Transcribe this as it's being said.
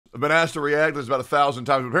I've been asked to react to this about 1,000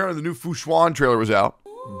 times, but apparently the new Xuan trailer was out.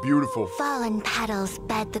 Beautiful. Fallen petals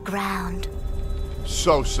bed the ground.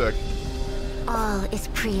 So sick. All is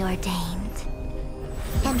preordained.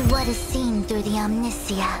 And what is seen through the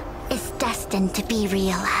Omniscia is destined to be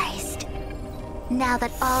realized. Now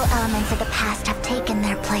that all elements of the past have taken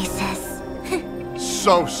their places.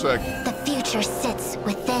 So sick. The future sits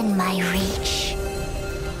within my reach.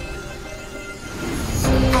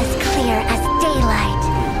 As clear as daylight.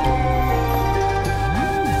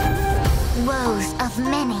 Woes of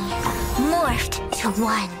many morphed to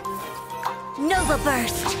one. Nova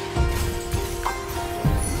Burst.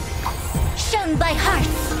 Shown by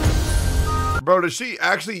hearts. Bro, does she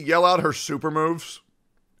actually yell out her super moves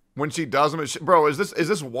when she does them? Bro, is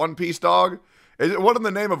this One Piece, dog? What in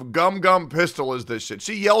the name of Gum Gum Pistol is this shit?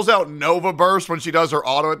 She yells out Nova Burst when she does her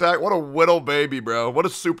auto attack. What a whittle baby, bro. What a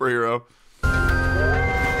superhero. The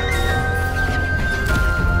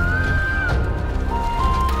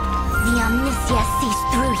Omniscia sees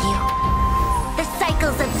through you. The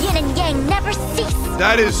cycles of yin and yang never cease.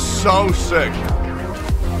 That is so sick.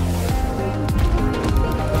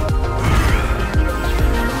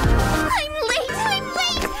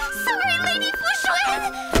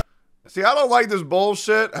 See, I don't like this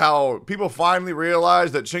bullshit, how people finally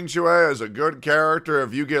realize that Xue is a good character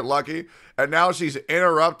if you get lucky, and now she's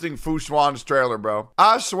interrupting Xuan's trailer, bro.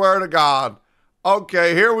 I swear to God.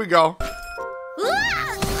 Okay, here we go.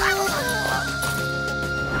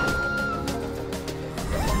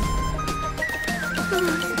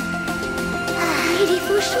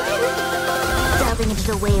 Delving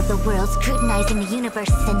into the way of the world, scrutinizing the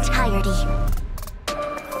universe's entirety.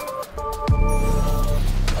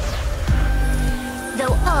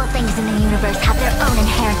 Though all things in the universe have their own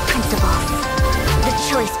inherent principles, the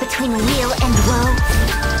choice between weal and woe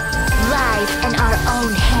lies in our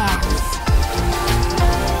own hands.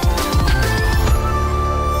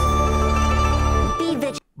 Be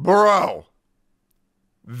vigilant. Bro.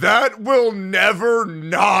 That will never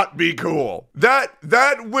not be cool. That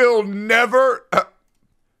will never...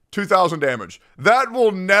 2,000 damage. That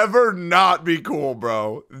will never not be cool,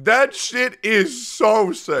 bro. That shit is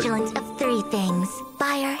so sick. Vigilant of three things: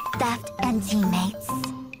 fire, theft, and teammates.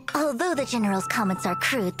 Although the General's comments are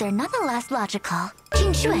crude, they're nonetheless logical.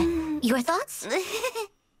 Xuan, your thoughts?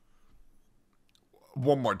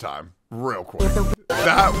 One more time, real quick.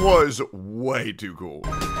 That was way too cool.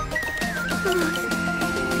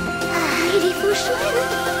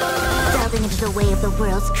 Delving into the way of the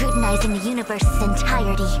world, scrutinizing the universe's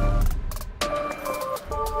entirety.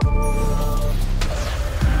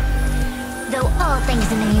 Though all things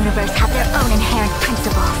in the universe have their own inherent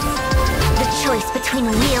principles, the choice between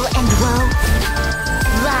weal and woe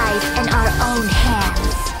lies in our own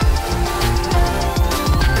hands.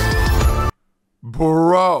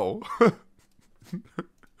 Bro.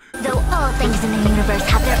 Though all things in the universe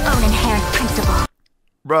have their own inherent principles.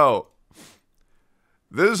 Bro.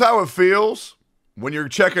 This is how it feels when you're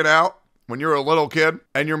checking out, when you're a little kid,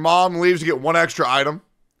 and your mom leaves to get one extra item,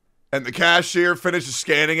 and the cashier finishes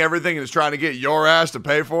scanning everything and is trying to get your ass to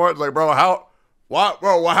pay for it. It's like, bro, how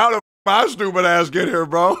did my stupid ass get here,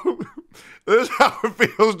 bro? This is how it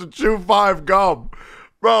feels to chew 5 gum.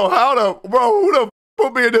 Bro, who the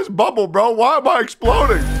put me in this bubble, bro? Why am I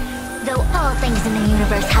exploding? Though all things in the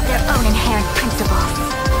universe have their own inherent principles,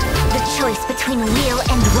 the choice between weal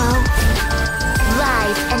and woe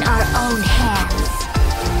lies in our own hands.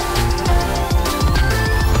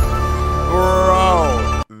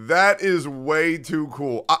 Bro, that is way too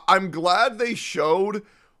cool. I'm glad they showed,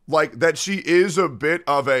 like, that she is a bit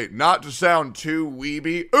of a, not to sound too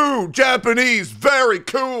weeby, ooh, Japanese, very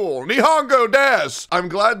cool, Nihongo desu. I'm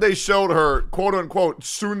glad they showed her, quote unquote,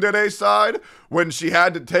 tsundere side when she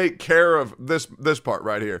had to take care of this part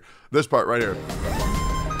right here. This part right here.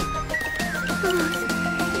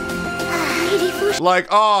 Like,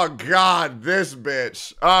 oh God, this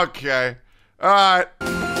bitch. Okay. Alright.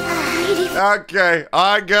 Okay,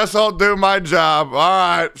 I guess I'll do my job.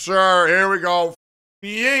 Alright, sure, here we go.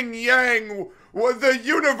 Yin Yang with the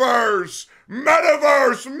universe.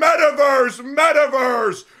 Metaverse.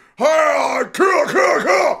 Ah,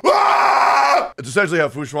 cool. Ah! It's essentially how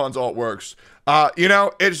Xuan's alt works. You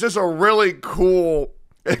know, it's just a really cool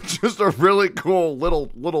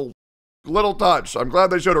little touch. I'm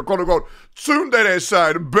glad they showed her quote-unquote tsundere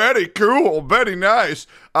side. Very cool, very nice.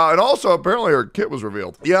 And also, apparently her kit was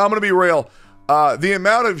revealed. Yeah, I'm gonna be real. The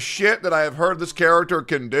amount of shit that I have heard this character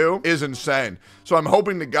can do is insane. So I'm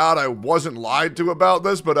hoping to God I wasn't lied to about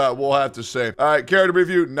this, but we'll have to see. All right, character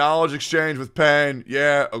review, knowledge exchange with pain.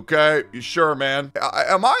 Yeah, okay, you sure, man.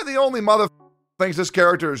 Am I the only mother thinks this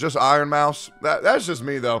character is just Iron Mouse. That's just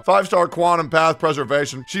me, though. 5-star quantum path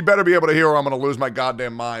preservation. She better be able to hear or I'm going to lose my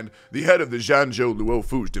goddamn mind. The head of the Zhanzhou Luo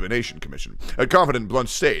Fu's Divination Commission. A confident, blunt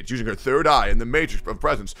sage, using her third eye in the matrix of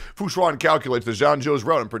presence, Fu Xuan calculates the Zhanzhou's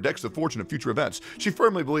route and predicts the fortune of future events. She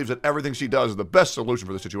firmly believes that everything she does is the best solution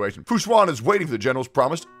for the situation. Fu Xuan is waiting for the general's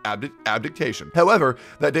promised abdication. However,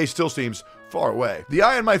 that day still seems far away. The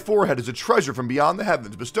eye on my forehead is a treasure from beyond the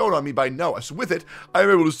heavens bestowed on me by Noah. With it, I am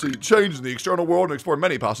able to see changes in the external world and explore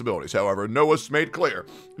many possibilities. However, Noah's made clear,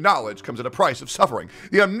 knowledge comes at a price of suffering.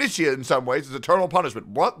 The Omniscia, in some ways, is eternal punishment.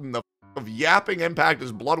 What in the of yapping impact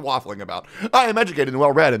is blood waffling about? I am educated and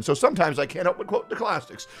well-read, and so sometimes I can't help but quote the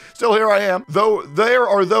classics. Still, here I am, though there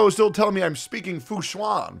are those still telling me I'm speaking Fu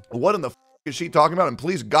Xuan. What in the is she talking about? And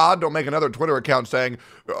please, God, don't make another Twitter account saying,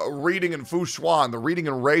 reading in Fu Xuan. The reading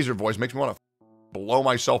in Razor voice makes me want to blow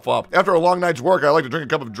myself up. After a long night's work, I like to drink a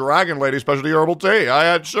cup of Dragon Lady specialty herbal tea. I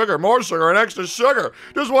add sugar, more sugar, and extra sugar.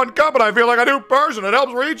 Just one cup and I feel like a new person. It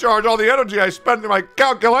helps recharge all the energy I spend in my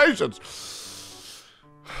calculations.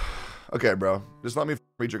 Okay, bro. Just let me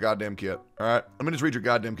read your goddamn kit, all right? Let me just read your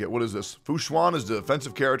goddamn kit. What is this? Fu Xuan is the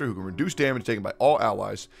defensive character who can reduce damage taken by all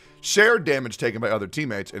allies, share damage taken by other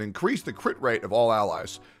teammates, and increase the crit rate of all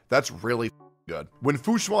allies. That's really good. When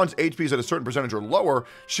Fu Xuan's HP is at a certain percentage or lower,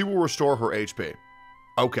 she will restore her HP.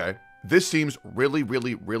 Okay. This seems really,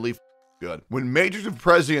 really, really good. When Matrix of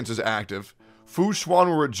Prescience is active, Fu Xuan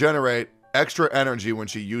will regenerate extra energy when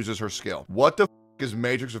she uses her skill. What the is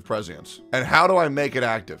Matrix of Prescience? And how do I make it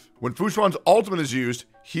active? When Fu Xuan's ultimate is used,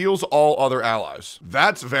 heals all other allies.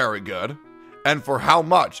 That's very good. And for how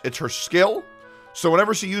much? It's her skill. So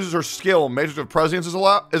whenever she uses her skill, Matrix of Prescience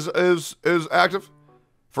is active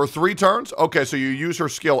for 3 turns. Okay, so you use her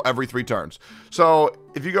skill every 3 turns. So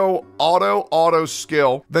if you go auto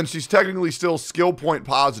skill, then she's technically still skill point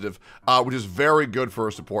positive, which is very good for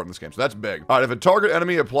her support in this game. So that's big. All right, if a target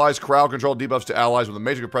enemy applies crowd control debuffs to allies when the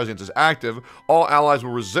Matrix of Prescience is active, all allies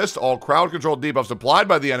will resist all crowd control debuffs applied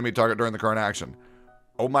by the enemy target during the current action.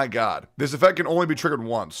 Oh my God. This effect can only be triggered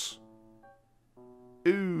once.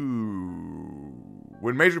 Ooh.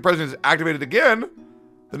 When Matrix of Prescience is activated again,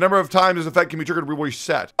 the number of times this effect can be triggered will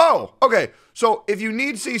reset. Oh, okay. So if you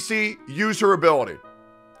need CC, use her ability.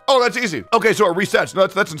 Oh, that's easy. Okay, so it resets. No,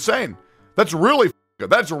 that's insane. That's really good.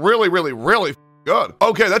 That's really, really, really good.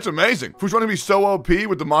 Okay, that's amazing. Fu Xuan gonna be so OP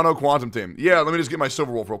with the mono quantum team. Yeah, let me just get my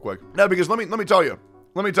silver wolf real quick. No, because let me tell you.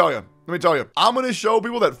 I'm gonna show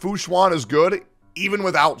people that Fu Xuan is good even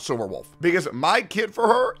without silver wolf, because my kit for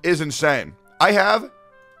her is insane. I have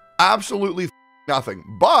absolutely nothing,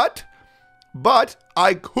 but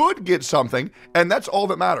I could get something, and that's all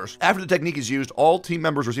that matters. After the technique is used, all team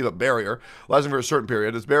members receive a barrier, lasting for a certain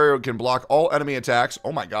period. This barrier can block all enemy attacks.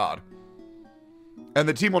 Oh my God. And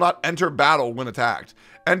the team will not enter battle when attacked.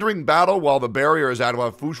 Entering battle while the barrier is active,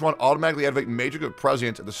 while Fu Xuan automatically activate Matrix of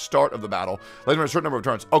Prescience at the start of the battle, lasting for a certain number of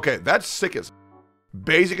turns. Okay, that's sick as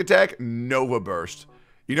basic attack, Nova Burst.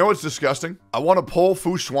 You know what's disgusting? I want to pull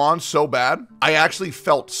Fu Xuan so bad. I actually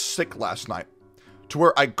felt sick last night, to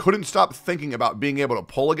where I couldn't stop thinking about being able to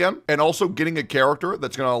pull again, and also getting a character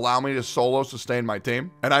that's going to allow me to solo sustain my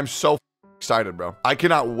team. And I'm so excited, bro. I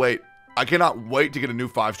cannot wait. I cannot wait to get a new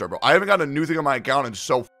 5-star, bro. I haven't got a new thing on my account in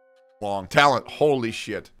so long. Talent, holy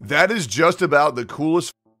shit. That is just about the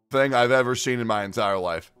coolest thing I've ever seen in my entire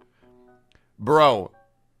life. Bro,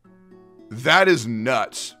 that is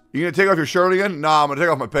nuts. You gonna take off your shirt again? Nah, I'm gonna take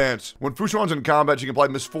off my pants. When Fu Xuan's in combat, she can apply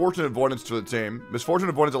Misfortune Avoidance to the team. Misfortune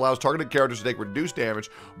Avoidance allows targeted characters to take reduced damage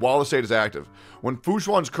while the state is active. When Fu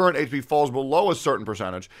Xuan's current HP falls below a certain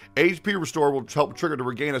percentage, HP Restore will help trigger to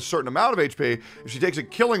regain a certain amount of HP. If she takes a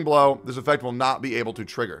killing blow, this effect will not be able to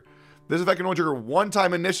trigger. This effect can only trigger 1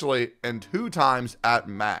 time initially and 2 times at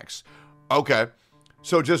max. Okay,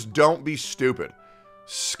 so just don't be stupid.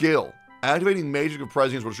 Skill. Activating Matrix of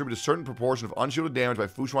Prescience will distribute a certain proportion of unshielded damage by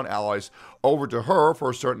Fu Xuan allies over to her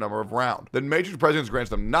for a certain number of rounds. Then Matrix of Prescience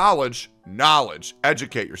grants them knowledge.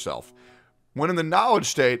 Educate yourself. When in the knowledge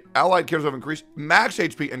state, allied characters have increased max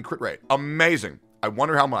HP and crit rate. Amazing. I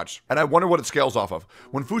wonder how much. And I wonder what it scales off of.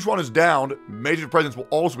 When Fu Xuan is downed, Matrix of Prescience will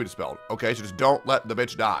also be dispelled. Okay, so just don't let the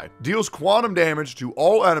bitch die. Deals quantum damage to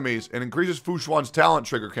all enemies and increases Fu Xuan's talent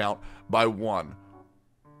trigger count by 1.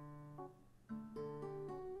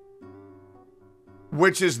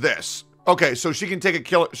 Which is this. Okay, so she can take a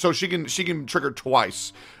kill, so she can trigger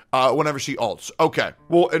twice whenever she ults. Okay.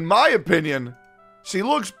 Well, in my opinion, she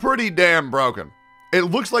looks pretty damn broken. It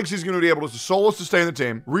looks like she's going to be able to solo sustain the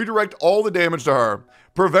team, redirect all the damage to her,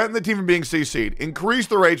 prevent the team from being CC'd, increase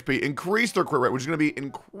their HP, increase their crit rate, which is going to be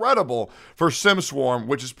incredible for Sim Swarm,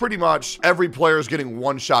 which is pretty much every player is getting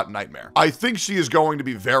one-shot nightmare. I think she is going to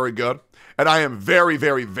be very good. And I am very,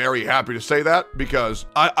 very, very happy to say that because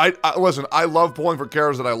listen, I love pulling for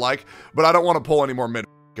characters that I like, but I don't want to pull any more mid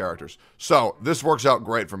characters. So this works out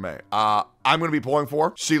great for me. I'm going to be pulling for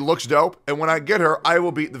her. She looks dope. And when I get her, I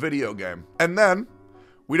will beat the video game. And then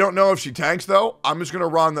we don't know if she tanks though. I'm just going to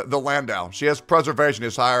run the Landau. She has preservation,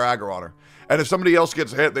 has higher aggro on her. And if somebody else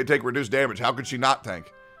gets hit, they take reduced damage. How could she not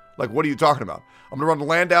tank? Like, what are you talking about? I'm going to run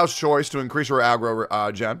Landau's Choice to increase her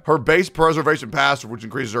aggro gen. Her base preservation passive, which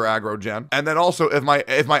increases her aggro gen. And then also, if my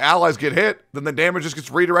allies get hit, then the damage just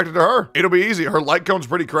gets redirected to her. It'll be easy. Her light cone's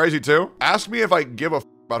pretty crazy too. Ask me if I give a f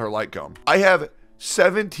about her light cone. I have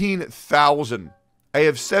 17,000. I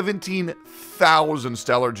have 17,000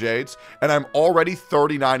 Stellar Jades, and I'm already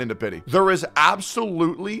 39 into pity. There is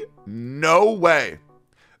absolutely no way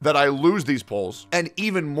that I lose these pulls. And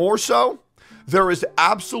even more so, there is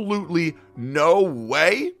absolutely no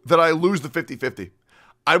way that I lose the 50-50.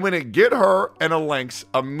 I'm going to get her and a Lynx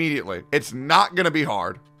immediately. It's not going to be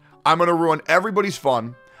hard. I'm going to ruin everybody's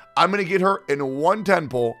fun. I'm going to get her in 110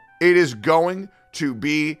 pull. It is going to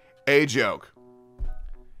be a joke.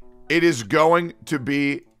 It is going to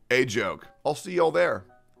be a joke. I'll see y'all there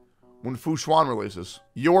when Xuan releases.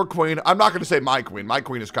 Your queen, I'm not going to say my queen. My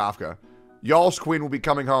queen is Kafka. Y'all's queen will be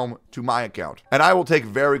coming home to my account. And I will take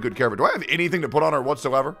very good care of her. Do I have anything to put on her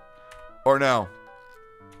whatsoever? Or no?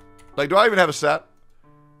 Like, do I even have a set?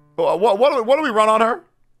 What do we run on her?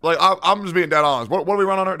 Like, I'm just being dead honest. What do we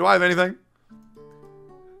run on her? Do I have anything?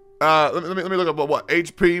 Let me look up what?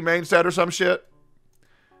 HP main set or some shit?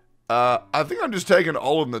 I think I'm just taking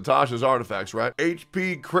all of Natasha's artifacts, right?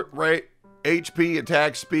 HP crit rate, HP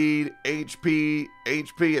attack speed, HP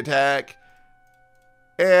attack.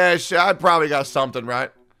 Yeah, I probably got something,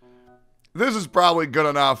 right? This is probably good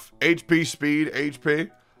enough. HP speed,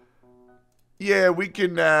 HP. Yeah, we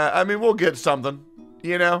can, I mean, we'll get something,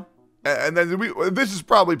 you know? And then this is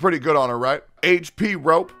probably pretty good on her, right? HP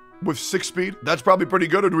rope with 6 speed. That's probably pretty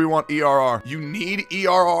good, or do we want ERR? You need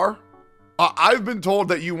ERR? I've been told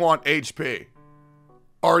that you want HP.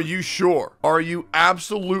 Are you sure? Are you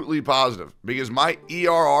absolutely positive? Because my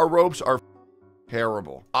ERR ropes are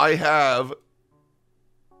terrible. I have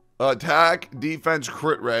attack, defense,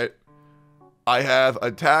 crit rate. I have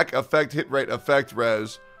attack, effect, hit rate, effect,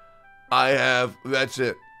 res. I have, that's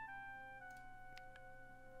it.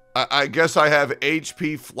 I guess I have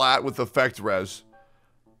HP flat with effect res.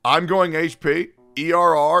 I'm going HP.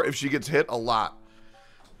 ERR if she gets hit a lot.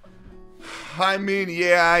 I mean,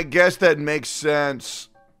 yeah, I guess that makes sense.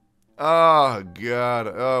 Oh,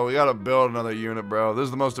 God. Oh, we gotta build another unit, bro. This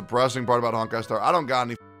is the most depressing part about Honkai Star. I don't got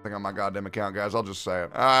anything on my goddamn account, guys. I'll just say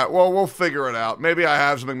it. All right, well, we'll figure it out. Maybe I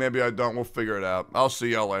have something, maybe I don't. We'll figure it out. I'll see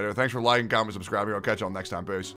y'all later. Thanks for liking, commenting, subscribing. I'll catch y'all next time. Peace.